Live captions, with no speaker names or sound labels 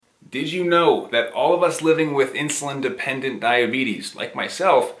Did you know that all of us living with insulin-dependent diabetes, like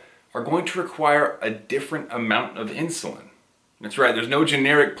myself, are going to require a different amount of insulin? That's right, there's no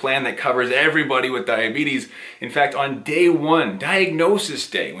generic plan that covers everybody with diabetes. In fact, on day one, diagnosis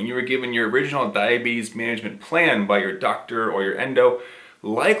day, when you were given your original diabetes management plan by your doctor or your endo,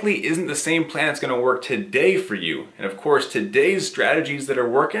 likely isn't the same plan that's going to work today for you. And of course, today's strategies that are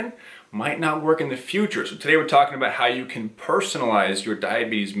working might not work in the future. So today we're talking about how you can personalize your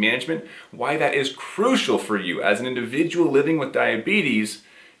diabetes management, why that is crucial for you as an individual living with diabetes,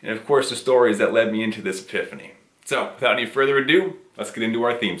 and of course the stories that led me into this epiphany. So without any further ado, let's get into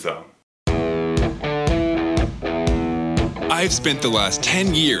our theme song. I've spent the last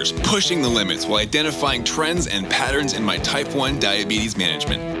 10 years pushing the limits while identifying trends and patterns in my type 1 diabetes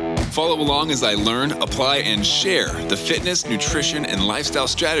management. Follow along as I learn, apply, and share the fitness, nutrition, and lifestyle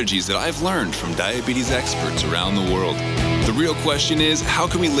strategies that I've learned from diabetes experts around the world. The real question is, how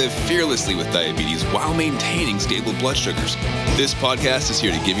can we live fearlessly with diabetes while maintaining stable blood sugars? This podcast is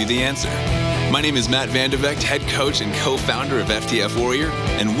here to give you the answer. My name is Matt Vandevecht, head coach and co-founder of FTF Warrior,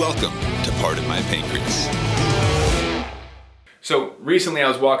 and welcome to Pardon My Pancreas. So recently I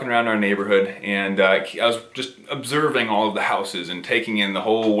was walking around our neighborhood and I was just observing all of the houses and taking in the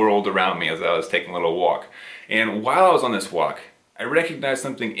whole world around me as I was taking a little walk. And while I was on this walk, I recognized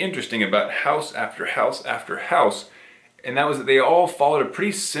something interesting about house after house after house, and that was that they all followed a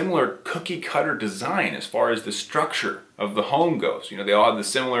pretty similar cookie cutter design as far as the structure of the home goes. You know, they all had the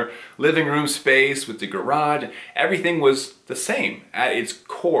similar living room space with the garage. Everything was the same at its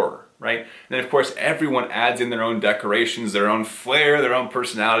core. Right? And then of course everyone adds in their own decorations, their own flair, their own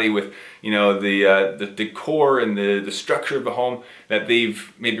personality with, you know, the decor and the structure of the home that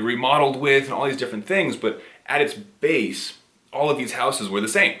they've maybe remodeled with and all these different things. But at its base, all of these houses were the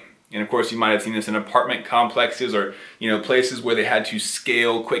same. And of course you might have seen this in apartment complexes or, you know, places where they had to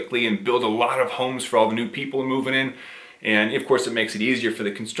scale quickly and build a lot of homes for all the new people moving in. And of course it makes it easier for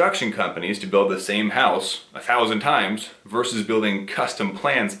the construction companies to build the same house 1,000 times versus building custom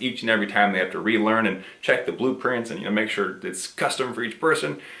plans each and every time they have to relearn and check the blueprints and, you know, make sure it's custom for each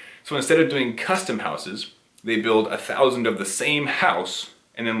person. So instead of doing custom houses, they build 1,000 of the same house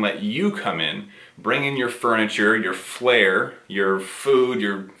and then let you come in, bring in your furniture, your flair, your food,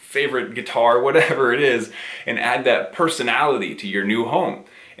 your favorite guitar, whatever it is, and add that personality to your new home.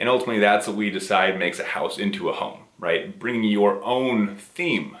 And ultimately that's what we decide makes a house into a home. Right? Bringing your own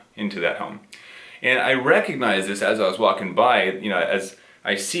theme into that home. And I recognize this as I was walking by, you know, as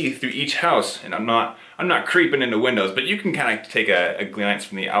I see through each house, and I'm not creeping into windows, but you can kind of take a glance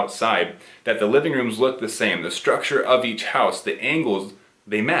from the outside that the living rooms look the same. The structure of each house, the angles,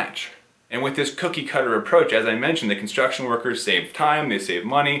 they match. And with this cookie cutter approach, as I mentioned, the construction workers save time, they save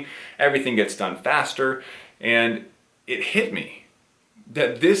money, everything gets done faster, and it hit me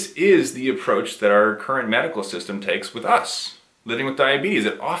that this is the approach that our current medical system takes with us living with diabetes.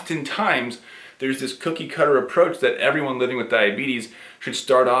 That oftentimes there's this cookie cutter approach that everyone living with diabetes should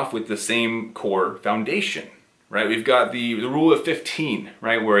start off with the same core foundation, right? We've got the rule of 15,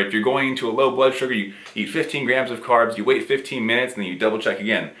 right? Where if you're going into a low blood sugar, you eat 15 grams of carbs, you wait 15 minutes, and then you double check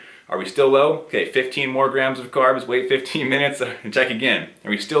again. Are we still low? Okay, 15 more grams of carbs, wait 15 minutes, and check again.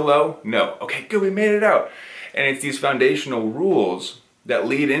 Are we still low? No. Okay, good, we made it out. And it's these foundational rules that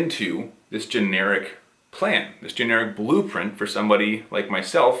lead into this generic plan, this generic blueprint for somebody like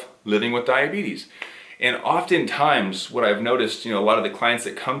myself living with diabetes. And oftentimes what I've noticed, you know, a lot of the clients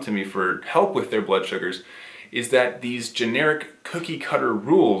that come to me for help with their blood sugars is that these generic cookie cutter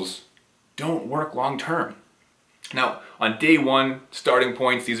rules don't work long term. Now, on day one, starting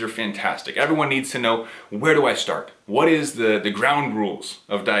points, these are fantastic. Everyone needs to know, where do I start? What is the ground rules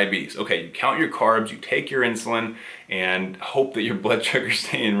of diabetes? Okay, you count your carbs, you take your insulin, and hope that your blood sugars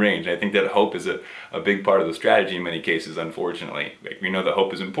stay in range. I think that hope is a big part of the strategy in many cases, unfortunately. We know that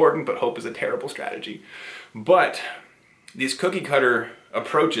hope is important, but hope is a terrible strategy. But these cookie cutter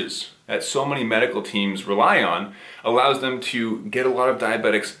approaches that so many medical teams rely on allows them to get a lot of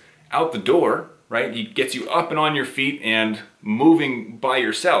diabetics out the door, right? It gets you up and on your feet and moving by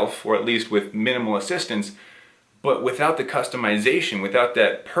yourself, or at least with minimal assistance, but without the customization, without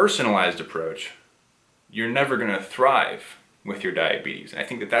that personalized approach, you're never gonna thrive with your diabetes. And I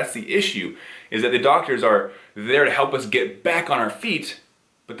think that that's the issue, is that the doctors are there to help us get back on our feet,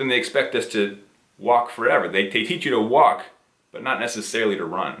 but then they expect us to walk forever. They teach you to walk, but not necessarily to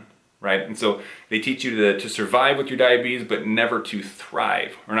run. Right? And so they teach you to survive with your diabetes, but never to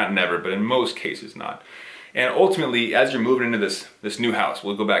thrive. Or not never, but in most cases not. And ultimately, as you're moving into this new house,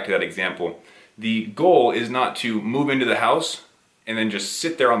 we'll go back to that example, the goal is not to move into the house and then just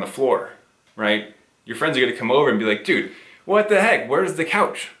sit there on the floor, right? Your friends are gonna come over and be like, dude, what the heck, where's the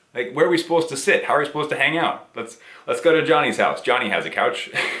couch? Like, where are we supposed to sit? How are we supposed to hang out? Let's go to Johnny's house. Johnny has a couch,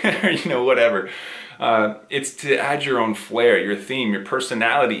 whatever. It's to add your own flair, your theme, your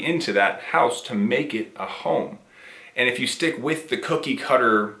personality into that house to make it a home. And if you stick with the cookie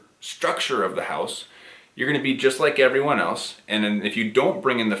cutter structure of the house, you're going to be just like everyone else. And then if you don't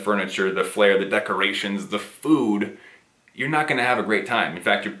bring in the furniture, the flair, the decorations, the food, you're not going to have a great time. In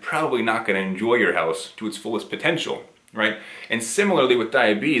fact, you're probably not going to enjoy your house to its fullest potential, right? And similarly with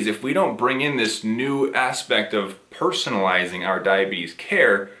diabetes, if we don't bring in this new aspect of personalizing our diabetes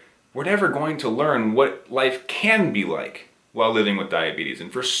care, we're never going to learn what life can be like while living with diabetes.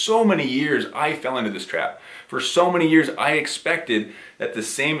 And for so many years, I fell into this trap. For so many years, I expected that the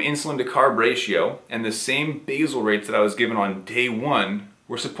same insulin to carb ratio and the same basal rates that I was given on day one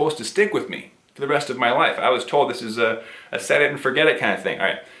were supposed to stick with me for the rest of my life. I was told this is a set it and forget it kind of thing. All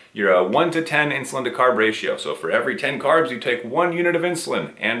right, you're a 1 to 10 insulin to carb ratio. So for every 10 carbs, you take 1 unit of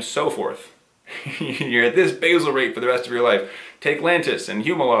insulin, and so forth. You're at this basal rate for the rest of your life. Take Lantus and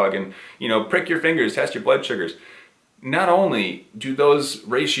Humalog and, prick your fingers, test your blood sugars. Not only do those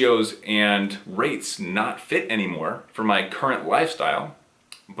ratios and rates not fit anymore for my current lifestyle,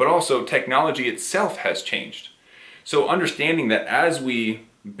 but also technology itself has changed. So understanding that as we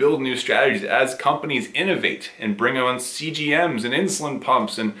build new strategies, as companies innovate and bring on CGMs and insulin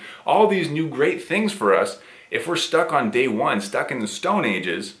pumps and all these new great things for us, if we're stuck on day one, stuck in the Stone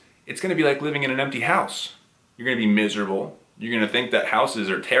Ages, it's going to be like living in an empty house. You're going to be miserable. You're going to think that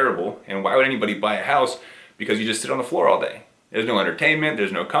houses are terrible, and why would anybody buy a house? Because you just sit on the floor all day. There's no entertainment,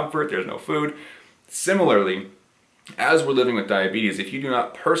 there's no comfort, there's no food. Similarly, as we're living with diabetes, if you do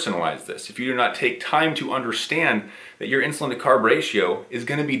not personalize this, if you do not take time to understand that your insulin to carb ratio is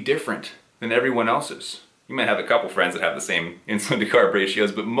going to be different than everyone else's. You might have a couple friends that have the same insulin to carb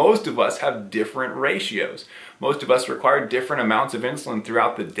ratios, but most of us have different ratios. Most of us require different amounts of insulin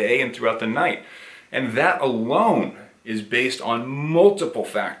throughout the day and throughout the night. And that alone is based on multiple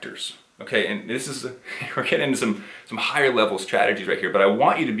factors. Okay, and this is, we're getting into some higher level strategies right here, but I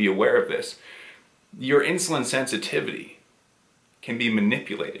want you to be aware of this. Your insulin sensitivity can be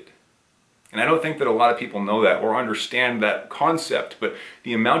manipulated. And I don't think that a lot of people know that or understand that concept, but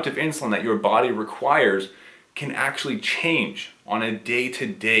the amount of insulin that your body requires can actually change on a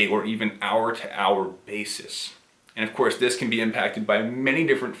day-to-day or even hour-to-hour basis. And of course, this can be impacted by many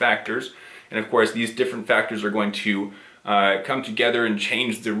different factors. And of course, these different factors are going to come together and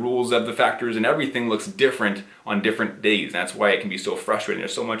change the rules of the factors, and everything looks different on different days. That's why it can be so frustrating.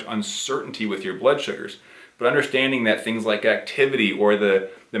 There's so much uncertainty with your blood sugars. But understanding that things like activity or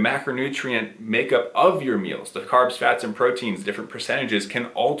the macronutrient makeup of your meals, the carbs, fats, and proteins, different percentages can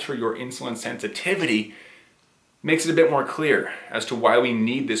alter your insulin sensitivity, makes it a bit more clear as to why we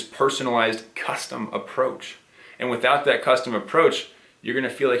need this personalized custom approach. And without that custom approach, you're going to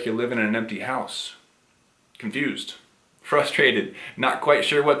feel like you're living in an empty house, confused, frustrated, not quite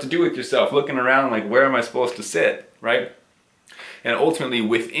sure what to do with yourself, looking around like, where am I supposed to sit, right? And ultimately,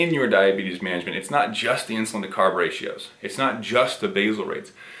 within your diabetes management, it's not just the insulin to carb ratios. It's not just the basal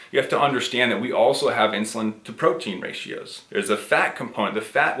rates. You have to understand that we also have insulin to protein ratios. There's a fat component. The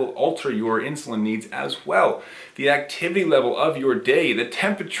fat will alter your insulin needs as well. The activity level of your day, the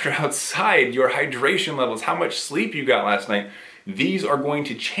temperature outside, your hydration levels, how much sleep you got last night, these are going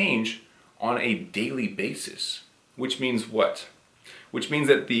to change on a daily basis. Which means what? Which means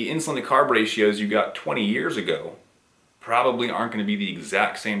that the insulin to carb ratios you got 20 years ago probably aren't going to be the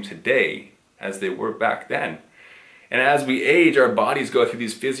exact same today as they were back then. And as we age, our bodies go through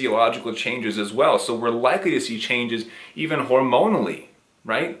these physiological changes as well. So we're likely to see changes even hormonally,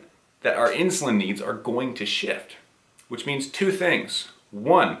 right? That our insulin needs are going to shift. Which means two things.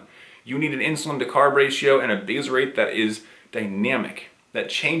 One, you need an insulin to carb ratio and a basal rate that is dynamic, that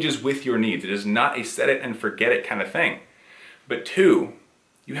changes with your needs. It is not a set it and forget it kind of thing. But two,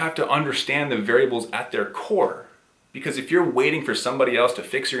 you have to understand the variables at their core. Because if you're waiting for somebody else to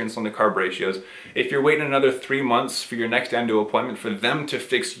fix your insulin to carb ratios, if you're waiting another 3 months for your next endo appointment for them to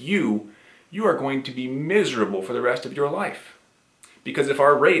fix you, you are going to be miserable for the rest of your life. Because if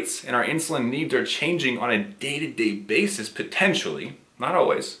our rates and our insulin needs are changing on a day-to-day basis, potentially, not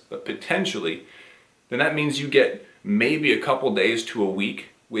always, but potentially, then that means you get maybe a couple days to a week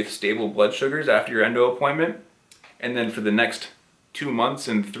with stable blood sugars after your endo appointment, and then for the next 2 months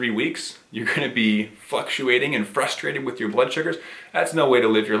and 3 weeks, you're going to be fluctuating and frustrated with your blood sugars. That's no way to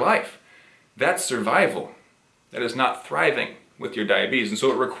live your life. That's survival. That is not thriving with your diabetes. And so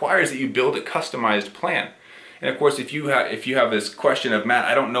it requires that you build a customized plan. And of course, if you have this question of, Matt,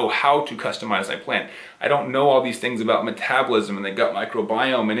 I don't know how to customize my plan. I don't know all these things about metabolism and the gut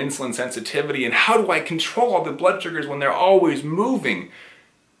microbiome and insulin sensitivity, and how do I control all the blood sugars when they're always moving?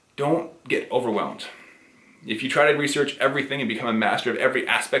 don't get overwhelmed. If you try to research everything and become a master of every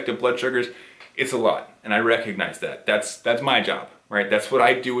aspect of blood sugars, it's a lot, and I recognize that. That's my job, right? That's what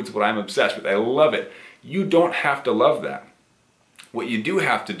I do, it's what I'm obsessed with. I love it. You don't have to love that. What you do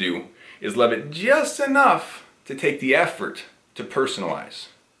have to do is love it just enough to take the effort to personalize.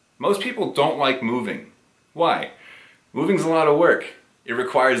 Most people don't like moving. Why? Moving's a lot of work. It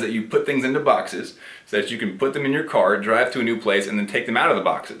requires that you put things into boxes so that you can put them in your car, drive to a new place, and then take them out of the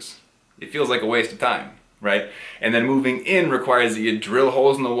boxes. It feels like a waste of time, right? And then moving in requires that you drill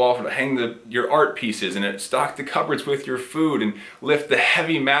holes in the wall to hang your art pieces, and stock the cupboards with your food, and lift the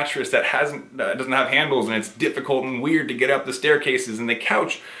heavy mattress that doesn't have handles, and it's difficult and weird to get up the staircases and the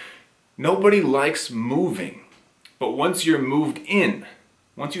couch. Nobody likes moving. But once you're moved in,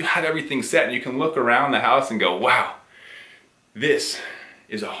 once you have everything set and you can look around the house and go, wow, this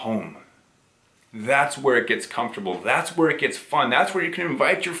is a home. That's where it gets comfortable. That's where it gets fun. That's where you can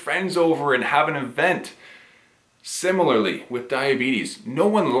invite your friends over and have an event. Similarly, with diabetes, no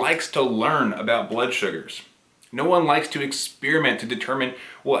one likes to learn about blood sugars. No one likes to experiment to determine,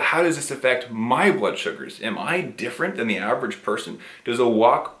 well, how does this affect my blood sugars? Am I different than the average person? Does a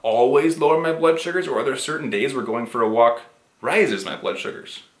walk always lower my blood sugars, or are there certain days where going for a walk rises my blood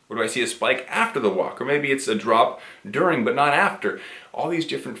sugars? Or do I see a spike after the walk? Or maybe it's a drop during but not after. All these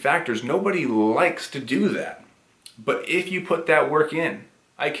different factors, nobody likes to do that. But if you put that work in,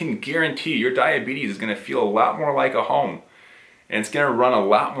 I can guarantee your diabetes is going to feel a lot more like a home. And it's going to run a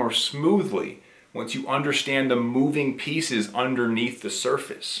lot more smoothly once you understand the moving pieces underneath the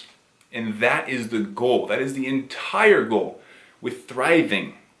surface. And that is the goal. That is the entire goal with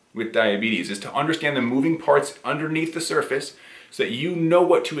thriving with diabetes, is to understand the moving parts underneath the surface so that you know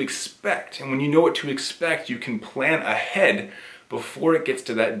what to expect. And when you know what to expect, you can plan ahead before it gets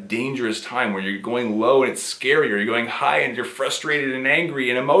to that dangerous time where you're going low and it's scary, or you're going high and you're frustrated and angry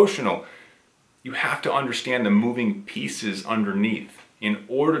and emotional. You have to understand the moving pieces underneath in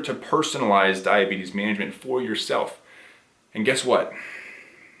order to personalize diabetes management for yourself. And guess what?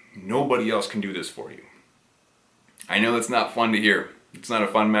 Nobody else can do this for you. I know it's not fun to hear. It's not a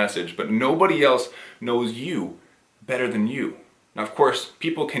fun message, but nobody else knows you better than you. Now, of course,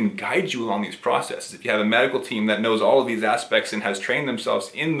 people can guide you along these processes. If you have a medical team that knows all of these aspects and has trained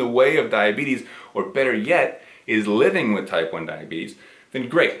themselves in the way of diabetes, or better yet, is living with type 1 diabetes, then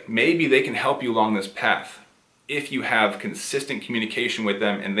great. Maybe they can help you along this path. If you have consistent communication with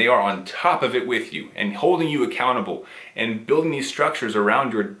them and they are on top of it with you and holding you accountable and building these structures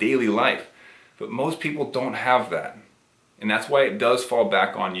around your daily life. But most people don't have that. And that's why it does fall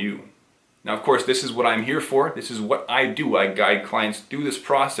back on you. Now, of course, this is what I'm here for. This is what I do. I guide clients through this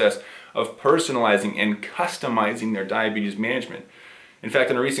process of personalizing and customizing their diabetes management. In fact,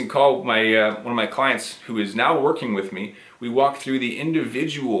 in a recent call, one of my clients who is now working with me, we walked through the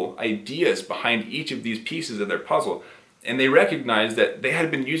individual ideas behind each of these pieces of their puzzle. And they recognized that they had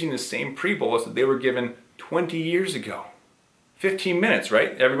been using the same pre-bolus that they were given 20 years ago. 15 minutes,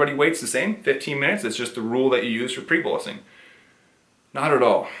 right? Everybody waits the same, 15 minutes. That's just the rule that you use for pre-bolusing. Not at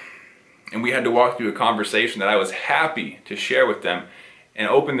all. And we had to walk through a conversation that I was happy to share with them and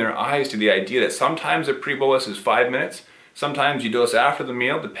open their eyes to the idea that sometimes a pre-bolus is 5 minutes, sometimes you dose after the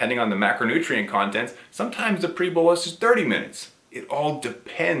meal depending on the macronutrient contents, sometimes the pre-bolus is 30 minutes. It all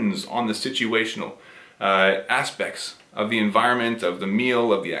depends on the situational aspects of the environment, of the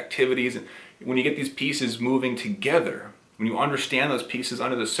meal, of the activities. And when you get these pieces moving together, when you understand those pieces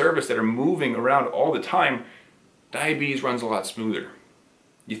under the surface that are moving around all the time, diabetes runs a lot smoother.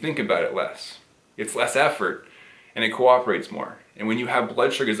 You think about it less. It's less effort, and it cooperates more. And when you have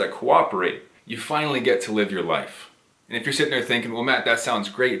blood sugars that cooperate, you finally get to live your life. And if you're sitting there thinking, well, Matt, that sounds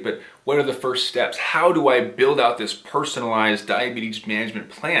great, but what are the first steps? How do I build out this personalized diabetes management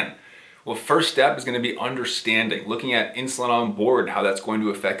plan? Well, first step is going to be understanding, looking at insulin on board, how that's going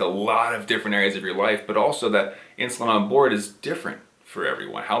to affect a lot of different areas of your life, but also that insulin on board is different for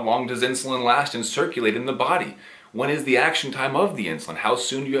everyone. How long does insulin last and circulate in the body? When is the action time of the insulin? How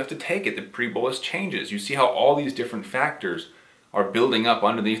soon do you have to take it? The pre-bolus changes. You see how all these different factors are building up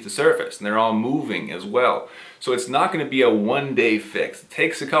underneath the surface, and they're all moving as well. So it's not going to be a one-day fix. It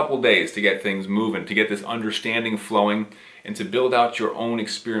takes a couple days to get things moving, to get this understanding flowing, and to build out your own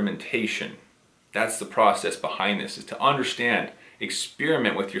experimentation. That's the process behind this, is to understand,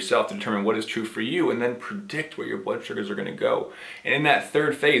 experiment with yourself to determine what is true for you, and then predict where your blood sugars are going to go. And in that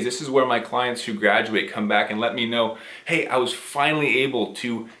third phase, this is where my clients who graduate come back and let me know, hey, I was finally able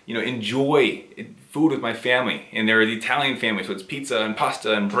to enjoy food with my family. And they're the Italian family, so it's pizza and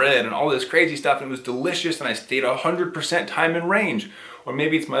pasta and bread and all this crazy stuff, and it was delicious, and I stayed 100% time in range. Or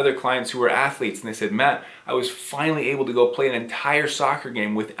maybe it's my other clients who are athletes and they said, Matt, I was finally able to go play an entire soccer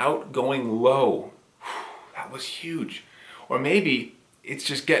game without going low. That was huge. Or maybe it's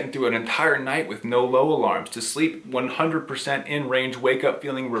just getting through an entire night with no low alarms, to sleep 100% in range, wake up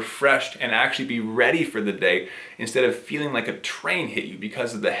feeling refreshed, and actually be ready for the day instead of feeling like a train hit you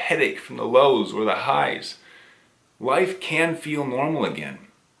because of the headache from the lows or the highs. Life can feel normal again,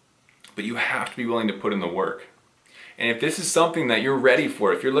 but you have to be willing to put in the work. And if this is something that you're ready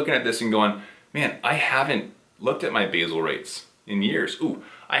for, if you're looking at this and going, man, I haven't looked at my basal rates in years. Ooh,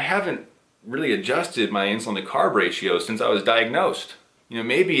 I haven't really adjusted my insulin to carb ratio since I was diagnosed.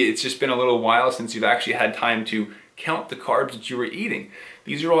 Maybe it's just been a little while since you've actually had time to count the carbs that you were eating.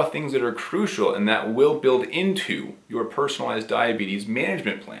 These are all things that are crucial and that will build into your personalized diabetes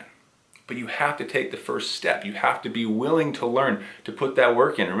management plan. But you have to take the first step. You have to be willing to learn, to put that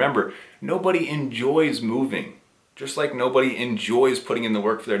work in. Remember, nobody enjoys moving, just like nobody enjoys putting in the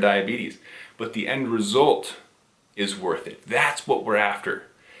work for their diabetes. But the end result is worth it. That's what we're after.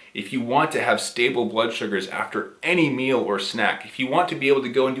 If you want to have stable blood sugars after any meal or snack, if you want to be able to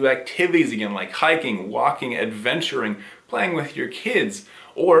go and do activities again like hiking, walking, adventuring, playing with your kids,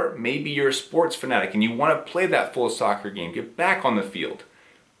 or maybe you're a sports fanatic and you want to play that full soccer game, get back on the field.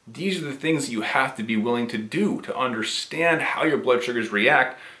 These are the things that you have to be willing to do to understand how your blood sugars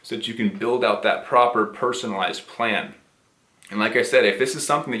react so that you can build out that proper personalized plan. And like I said, if this is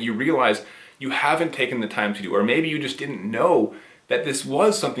something that you realize you haven't taken the time to do, or maybe you just didn't know that this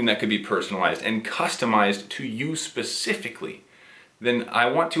was something that could be personalized and customized to you specifically, then I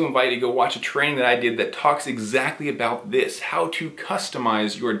want to invite you to go watch a training that I did that talks exactly about this, how to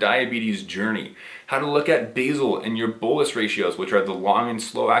customize your diabetes journey, how to look at basal and your bolus ratios, which are the long and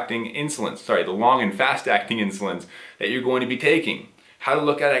the long and fast acting insulins that you're going to be taking, how to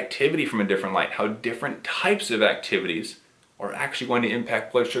look at activity from a different light, how different types of activities are actually going to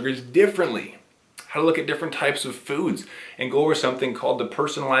impact blood sugars differently, how to look at different types of foods and go over something called the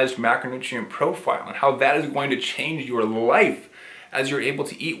personalized macronutrient profile and how that is going to change your life as you're able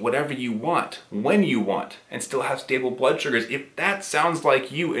to eat whatever you want, when you want, and still have stable blood sugars. If that sounds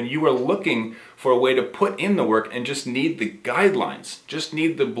like you and you are looking for a way to put in the work and just need the guidelines, just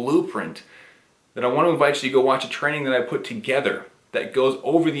need the blueprint, then I want to invite you to go watch a training that I put together that goes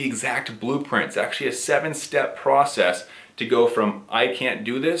over the exact blueprint. It's actually a 7-step process to go from I can't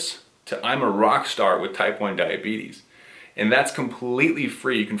do this to I'm a rock star with type 1 diabetes. And that's completely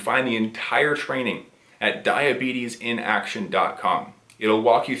free. You can find the entire training at diabetesinaction.com. It'll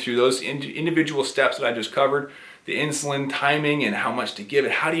walk you through those individual steps that I just covered, the insulin timing and how much to give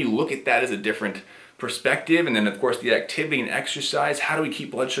it. How do you look at that as a different perspective? And then of course the activity and exercise. How do we keep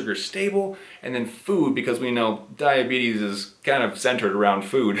blood sugar stable? And then food, because we know diabetes is kind of centered around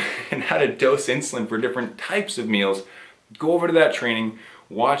food, and how to dose insulin for different types of meals. Go over to that training.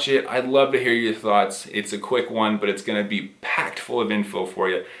 Watch it. I'd love to hear your thoughts. It's a quick one, but it's going to be packed full of info for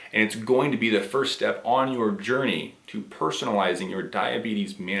you. And it's going to be the first step on your journey to personalizing your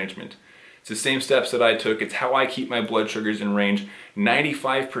diabetes management. It's the same steps that I took. It's how I keep my blood sugars in range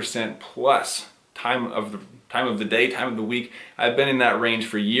 95% plus time of the day, time of the week. I've been in that range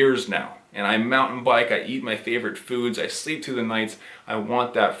for years now. And I mountain bike, I eat my favorite foods, I sleep through the nights. I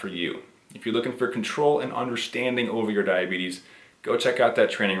want that for you. If you're looking for control and understanding over your diabetes, go check out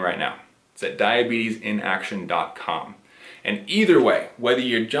that training right now. It's at diabetesinaction.com. And either way, whether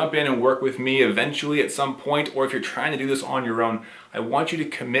you jump in and work with me eventually at some point, or if you're trying to do this on your own, I want you to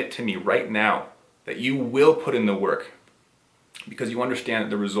commit to me right now that you will put in the work because you understand that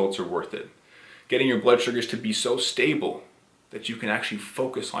the results are worth it. Getting your blood sugars to be so stable that you can actually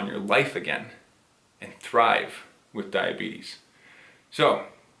focus on your life again and thrive with diabetes. So,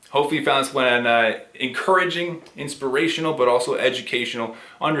 hopefully you found this one encouraging, inspirational, but also educational,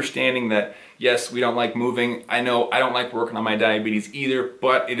 understanding that yes, we don't like moving. I know I don't like working on my diabetes either,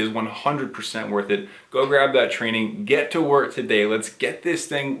 but it is 100% worth it. Go grab that training, get to work today. Let's get this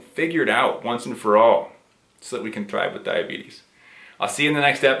thing figured out once and for all so that we can thrive with diabetes. I'll see you in the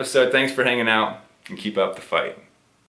next episode. Thanks for hanging out and keep up the fight.